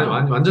차이가 나요.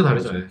 완전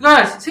다르죠.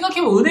 그러니까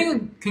생각해보면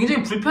은행은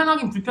굉장히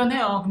불편하긴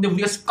불편해요. 근데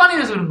우리가 습관이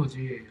돼서 그런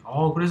거지.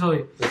 그래서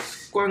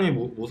습관이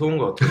무서운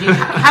것 같아요. 이게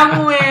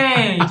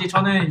향후에 이제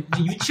저는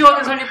이제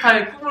유치원을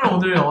설립할 꿈을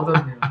오늘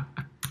얻었네요.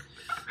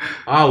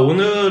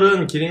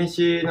 오늘은 기린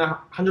씨는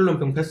한 줄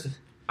논평 패스.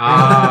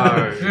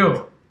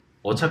 왜요?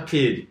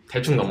 어차피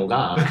대충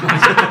넘어가.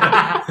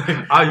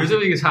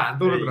 요즘 이게 잘 안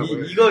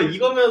떠오르더라고요.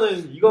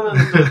 이거면은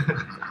또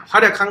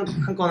활약 한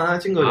건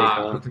하신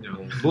거니까. 그렇군요.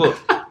 뭐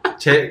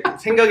제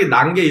생각이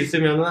난 게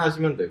있으면은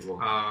하시면 되고.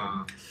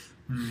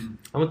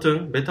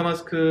 아무튼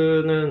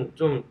메타마스크는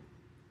좀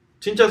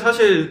진짜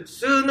사실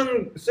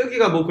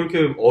쓰기가 뭐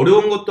그렇게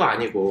어려운 것도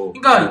아니고.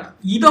 그러니까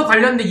이더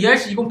관련된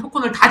ERC20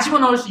 토큰을 다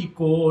집어넣을 수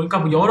있고, 그러니까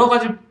뭐 여러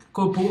가지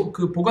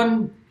그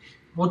보관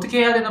어떻게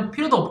해야 되나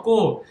필요도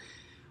없고,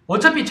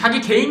 어차피 자기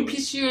개인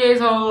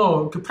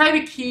PC에서 그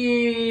프라이빗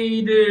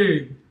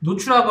키를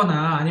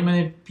노출하거나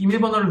아니면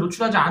비밀번호를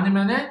노출하지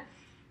않으면은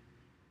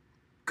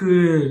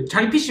그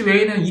자기 PC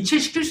외에는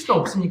이체시킬 수도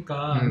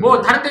없으니까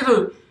뭐 다른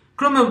데서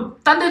그러면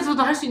딴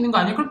데서도 할 수 있는 거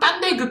아니에요? 그럼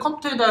딴 데 그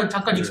컴퓨터에다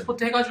잠깐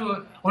익스포트 해가지고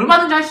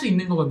얼마든지 할 수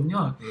있는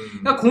거거든요.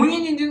 그러니까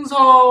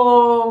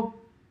공인인증서랑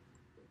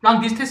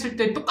비슷했을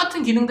때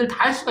똑같은 기능들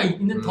다 할 수가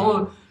있는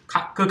더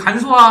그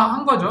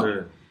간소화한 거죠.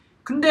 네.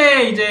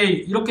 근데 이제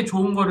이렇게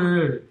좋은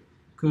거를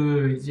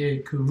그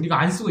이제 그 우리가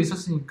안 쓰고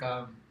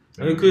있었으니까.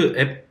 아니 그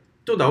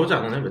앱도 나오지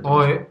않았나요?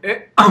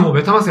 뭐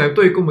메타마스크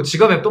앱도 있고 뭐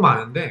지갑 앱도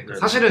많은데 네.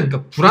 사실은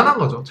그러니까 불안한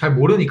거죠. 잘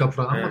모르니까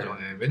불안한 네. 거죠.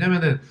 네.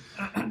 왜냐면은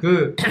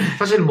그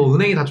사실 뭐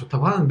은행이 다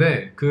좋다고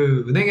하는데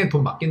그 은행에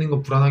돈 맡기는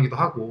건 불안하기도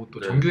하고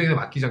또 네. 정규행에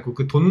맡기지 않고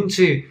그 돈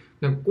뭉치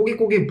그냥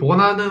꼬깃꼬깃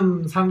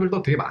보관하는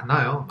사람들도 되게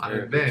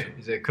많은데 그렇죠.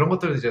 이제 그런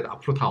것들은 이제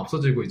앞으로 다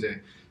없어지고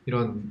이제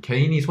이런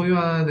개인이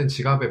소유하는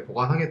지갑에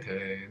보관하게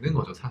되는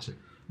거죠, 사실.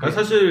 그러니까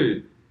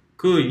사실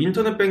그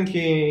인터넷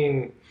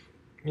뱅킹이나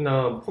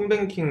폰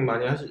뱅킹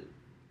많이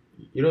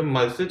이런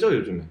말 쓰죠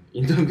요즘에.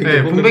 인터넷 뱅킹,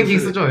 네, 폰 뱅킹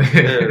쓰죠.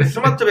 네,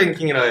 스마트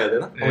뱅킹이라 해야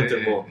되나? 네.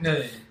 아무튼 뭐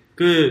네.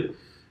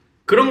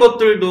 그런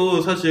것들도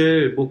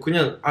사실 뭐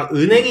그냥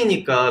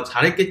은행이니까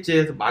잘했겠지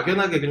해서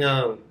막연하게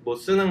그냥 뭐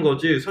쓰는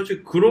거지.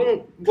 사실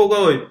그런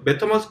거가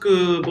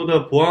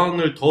메타마스크보다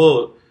보안을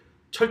더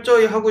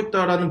철저히 하고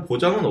있다라는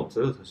보장은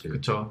없어요, 사실.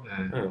 그렇죠. 네.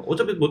 네,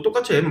 어차피 뭐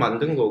똑같이 앱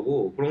만든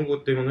거고 그런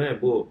것 때문에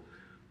뭐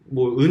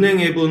은행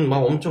앱은 막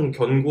엄청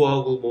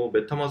견고하고 뭐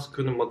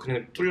메타마스크는 막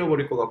그냥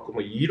뚫려버릴 것 같고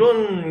뭐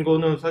이런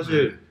거는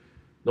사실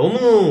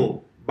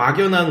너무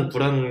막연한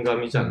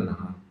불안감이지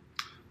않나.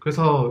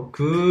 그래서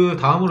그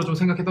다음으로 좀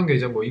생각했던 게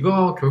이제 뭐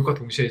이거 교육과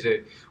동시에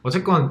이제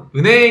어쨌건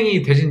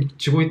은행이 대신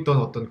지고 있던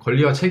어떤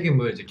권리와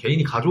책임을 이제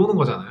개인이 가져오는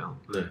거잖아요.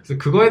 네. 그래서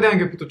그거에 대한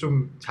교육도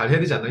좀 잘 해야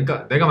되지 않나.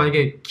 그러니까 내가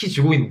만약에 키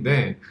쥐고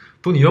있는데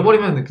돈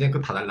잃어버리면 그냥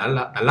그거 다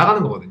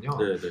날라가는 거거든요.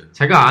 네, 네.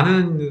 제가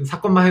아는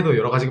사건만 해도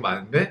여러 가지가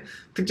많은데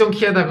특정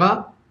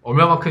키에다가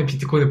얼마만큼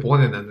비트코인을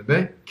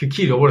보관해놨는데 그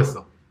키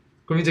잃어버렸어.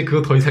 그럼 이제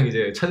그거 더 이상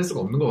이제 찾을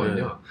수가 없는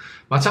거거든요. 네.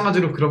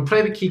 마찬가지로 그런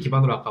프라이빗 키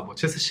기반으로 아까 뭐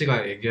체스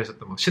씨가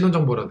얘기하셨던 뭐 신원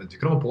정보라든지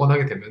그런 거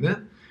보관하게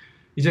되면은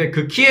이제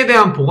그 키에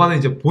대한 보관은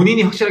이제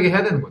본인이 확실하게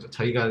해야 되는 거죠.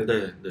 자기가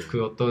네, 네.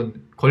 그 어떤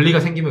권리가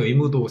생기면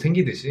의무도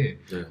생기듯이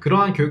네.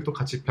 그러한 교육도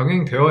같이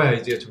병행되어야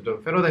이제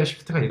점점 패러다임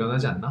시프트가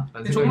일어나지 않나?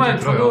 라는 정말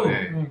생각이 들어요. 저도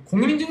네.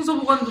 공인인증서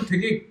보관도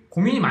되게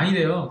고민이 많이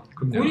돼요.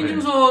 그럼요.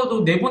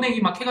 공인인증서도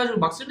내보내기 막 해가지고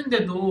막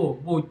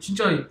쓰는데도 뭐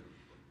진짜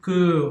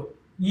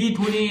이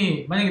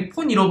돈이 만약에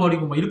폰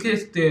잃어버리고 막 이렇게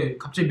했을 때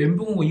갑자기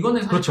멘붕 오고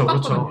이거는 사실 그렇죠,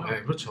 똑같거든요. 그렇죠.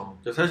 네, 그렇죠.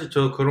 사실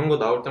저 그런 거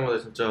나올 때마다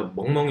진짜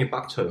멍멍이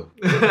빡쳐요.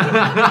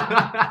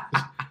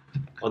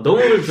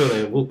 너무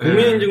불편해. 뭐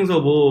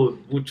공인인증서 뭐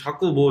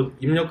자꾸 뭐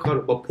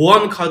입력하라, 막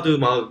보안 카드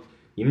막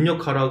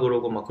입력하라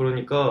그러고 막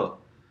그러니까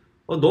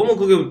너무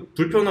그게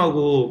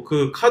불편하고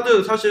그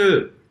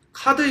사실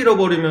카드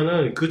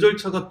잃어버리면은 그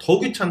절차가 더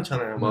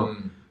귀찮잖아요. 막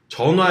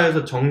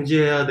전화해서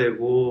정지해야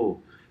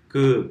되고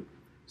그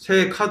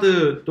새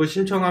카드 또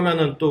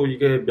신청하면은 또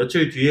이게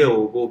며칠 뒤에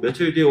오고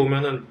며칠 뒤에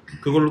오면은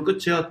그걸로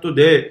끝이야. 또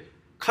내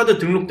카드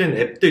등록된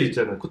앱들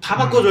있잖아요. 그거 다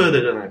바꿔줘야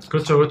되잖아요.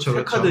 그렇죠.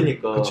 새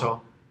카드니까.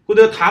 그렇죠.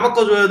 그거 내가 다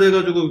바꿔줘야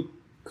돼가지고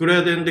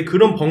그래야 되는데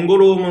그런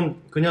번거로움은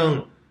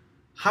그냥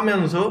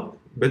하면서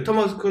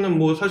메타마스크는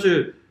뭐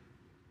사실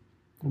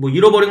뭐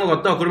잃어버린 것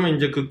같다 그러면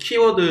이제 그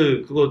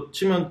키워드 그거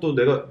치면 또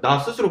나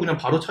스스로 그냥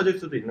바로 찾을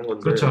수도 있는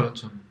건데. 그렇죠.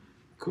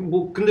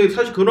 근데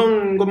사실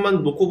그런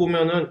것만 놓고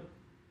보면은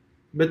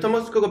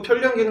메타마스크가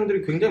편리한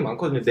기능들이 굉장히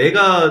많거든요.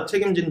 내가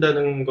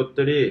책임진다는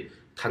것들이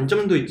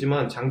단점도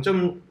있지만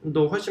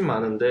장점도 훨씬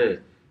많은데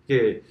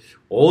이게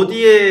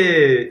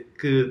어디에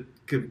그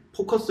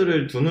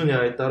포커스를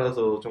두느냐에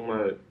따라서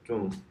정말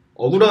좀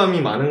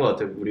억울함이 많은 것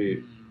같아요.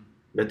 우리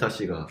메타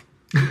씨가.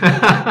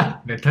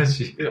 메타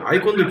씨.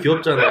 아이콘도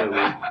귀엽잖아요.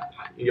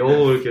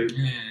 여우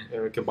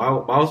이렇게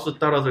마우스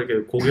따라서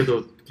이렇게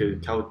고개도 이렇게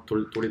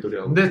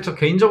도리도리하고. 근데 저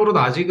개인적으로도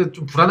아직은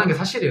좀 불안한 게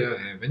사실이에요.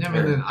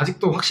 왜냐면은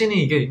아직도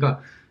확신이 이게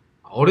그러니까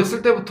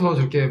어렸을 때부터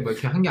저렇게 뭐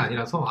이렇게 한 게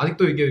아니라서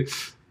아직도 이게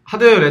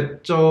하드웨어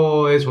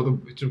레저에 저도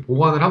좀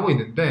보관을 하고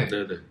있는데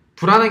네네.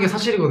 불안한 게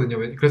사실이거든요.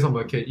 그래서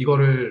뭐 이렇게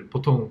이거를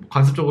보통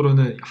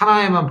관습적으로는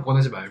하나에만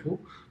보관하지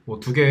말고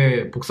뭐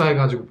 2개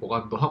복사해가지고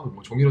보관도 하고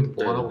뭐 종이로도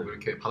보관하고 뭐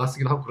이렇게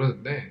받아쓰기도 하고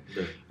그러는데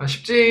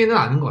쉽지는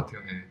않은 것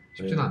같아요.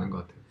 쉽지는 않은 것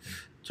같아요.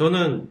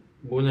 저는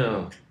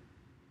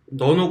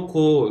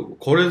넣어놓고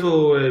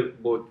거래소에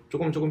뭐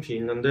조금씩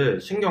있는데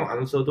신경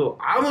안 써도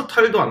아무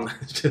탈도 안 나요.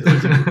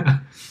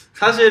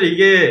 사실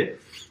이게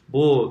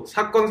뭐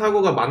사건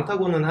사고가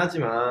많다고는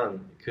하지만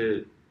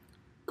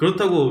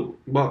그렇다고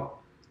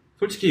막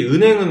솔직히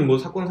은행은 뭐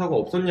사건 사고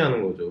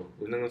없었냐는 거죠.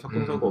 은행은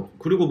사건 사고 없고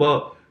그리고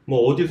막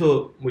뭐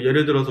어디서 뭐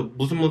예를 들어서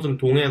무슨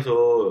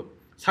동에서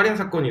살인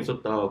사건이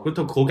있었다.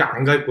 그렇다고 거기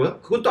안 갈 거야?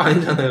 그것도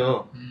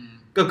아니잖아요.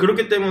 그러니까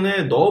그렇기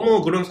때문에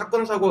너무 그런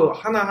사건 사고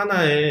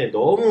하나하나에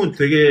너무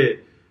되게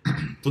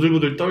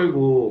부들부들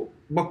떨고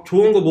막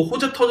좋은 거 뭐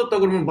호재 터졌다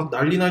그러면 막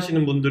난리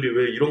나시는 분들이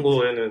왜 이런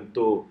거에는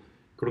또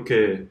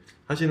그렇게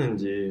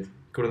하시는지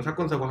그런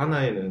사건 사고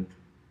하나에는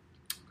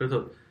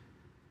그래서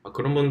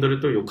그런 분들을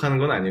또 욕하는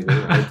건 아니고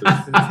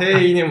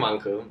새해인인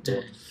만큼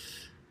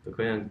또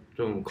그냥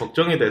좀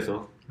걱정이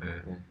돼서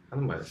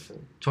하는 말씀.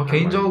 저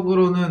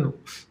개인적으로는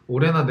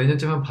올해나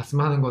내년쯤에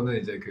봤으면 하는 거는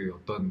이제 그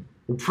어떤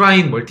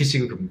오프라인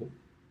멀티시그 금고.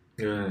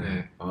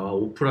 네.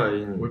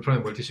 오프라인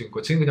멀티시그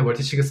거. 지금 그냥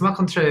멀티시그 스마트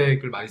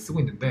컨트랙을 많이 쓰고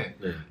있는데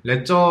네.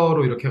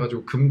 레저로 이렇게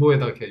해가지고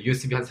금고에다 이렇게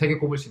USB 한 3개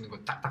꼽을 수 있는 거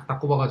딱딱딱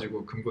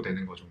꼽아가지고 금고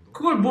되는 거 정도.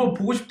 그걸 뭐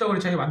보고 싶다고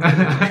자기가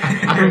만드는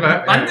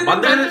그런가요?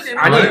 만드는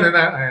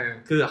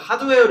네. 그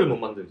하드웨어를 못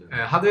만들죠. 네,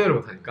 하드웨어를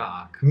못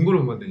하니까 금고를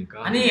못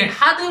만드니까. 아니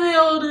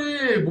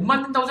하드웨어를 못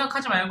만든다고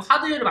생각하지 말고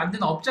하드웨어를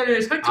만드는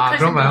업자를 설득할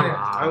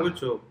생각을.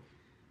 그렇죠.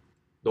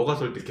 너가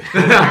설득해.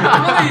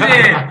 그거는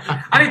이제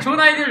아니 좋은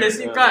아이디어를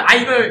냈으니까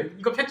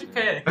이거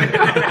편집해.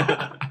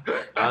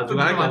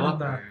 누가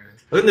할까봐.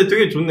 근데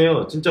되게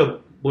좋네요. 진짜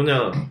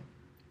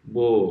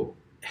뭐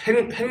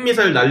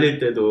핵미사일 날릴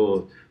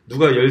때도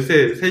누가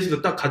열쇠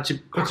셋이서 딱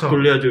같이 그렇죠.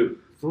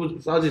 돌려야지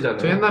쏴지잖아요.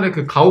 저 옛날에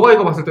그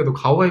가오가이거 봤을 때도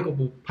가오가이거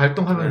뭐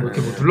발동하면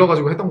이렇게 뭐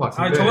눌러가지고 했던 것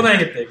같은데.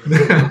 적어놔야겠다.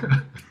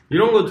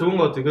 이런 거 좋은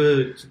것 같아.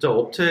 그 진짜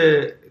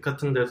업체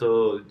같은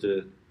데서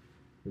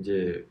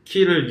이제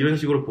키를 이런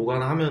식으로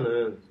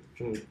보관하면은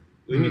좀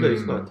의미가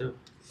있을 것 같아요.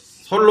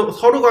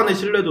 서로 간의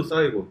신뢰도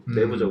쌓이고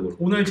내부적으로.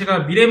 오늘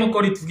제가 미래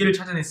먹거리 2개를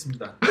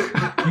찾아냈습니다.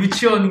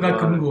 유치원과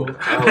금고.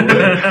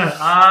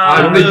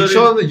 근데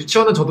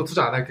유치원은 저도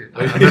투자 안 할게요.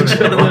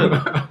 유치원은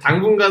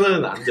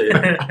당분간은 안 돼.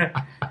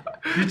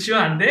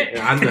 유치원 안 돼?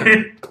 안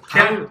돼.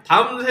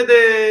 다음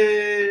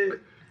세대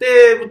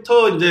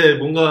때부터 이제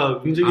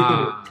뭔가 움직이고.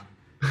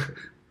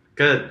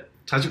 그러니까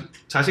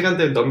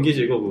자식한테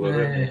넘기시고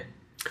그거를. 네.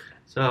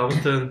 자,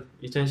 아무튼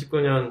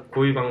 2019년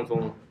고위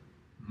방송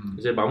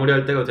이제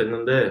마무리할 때가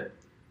됐는데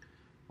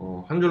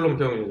한 줄로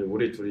평 이제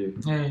우리 둘이.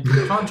 네,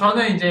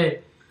 저는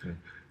이제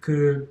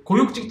그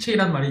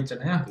고육직책이라는 말이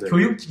있잖아요. 네.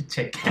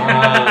 교육직책.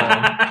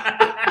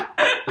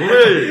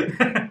 오늘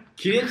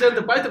기린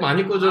씨한테 빨대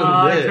많이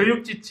꽂았는데.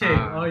 교육직책.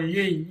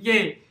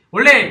 이게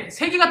원래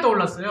 3개가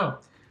떠올랐어요.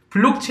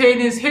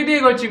 블록체인은 세대에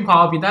걸친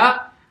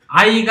과업이다.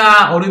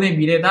 아이가 어른의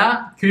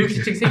미래다.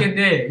 교육지책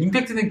 3개인데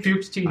임팩트는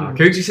교육지책이.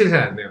 교육지책이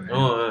잘 안 돼요.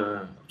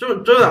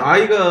 저는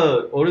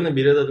아이가 어른의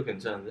미래다도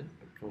괜찮은데.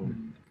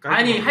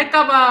 아니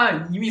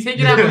할까봐 이미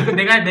 3개라고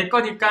내가 내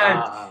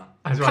거니까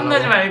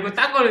탐나지 말고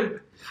딴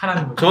걸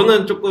하라는 거죠.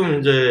 저는 조금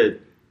이제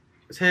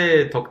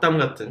새 덕담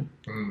같은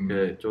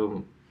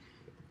좀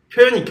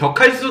표현이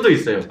격할 수도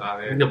있어요. 네.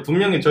 근데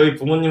분명히 저희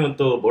부모님은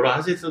또 뭐라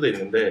하실 수도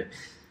있는데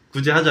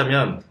굳이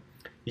하자면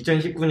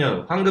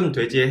 2019년 황금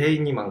돼지의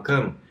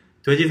해이니만큼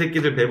돼지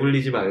새끼들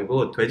배불리지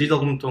말고 돼지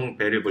저금통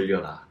배를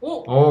불려라.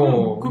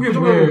 그게 왜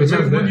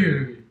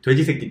부모님?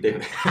 돼지 새끼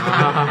때문에.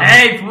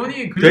 에이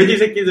부모님 돼지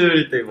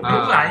새끼들 때문에.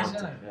 그건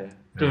아니잖아요.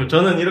 좀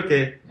저는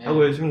이렇게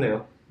하고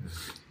싶네요.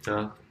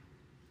 자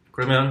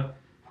그러면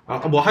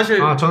뭐 하실?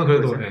 저는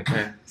그래도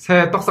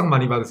새해 떡상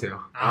많이 받으세요.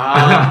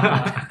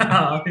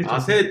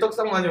 새해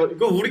떡상 많이 받.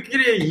 이거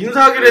우리끼리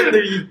인사하기로 했는데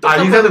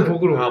인사는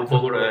복으로.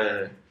 복으로.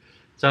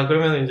 자,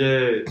 그러면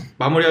이제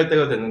마무리할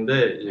때가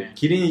됐는데, 이제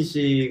기린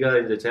씨가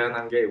이제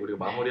제안한 게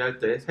우리가 마무리할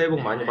때 새해 복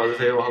많이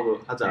받으세요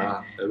하고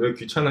하자. 왜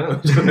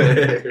귀찮아요?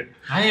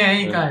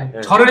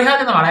 그러니까 절을 해야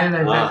되나 말아야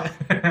되나.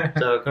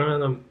 자,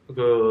 그러면은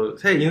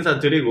새해 인사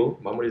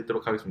드리고 마무리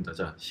짓도록 하겠습니다.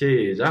 자,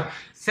 시작.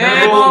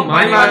 새해 복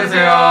많이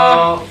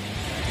받으세요.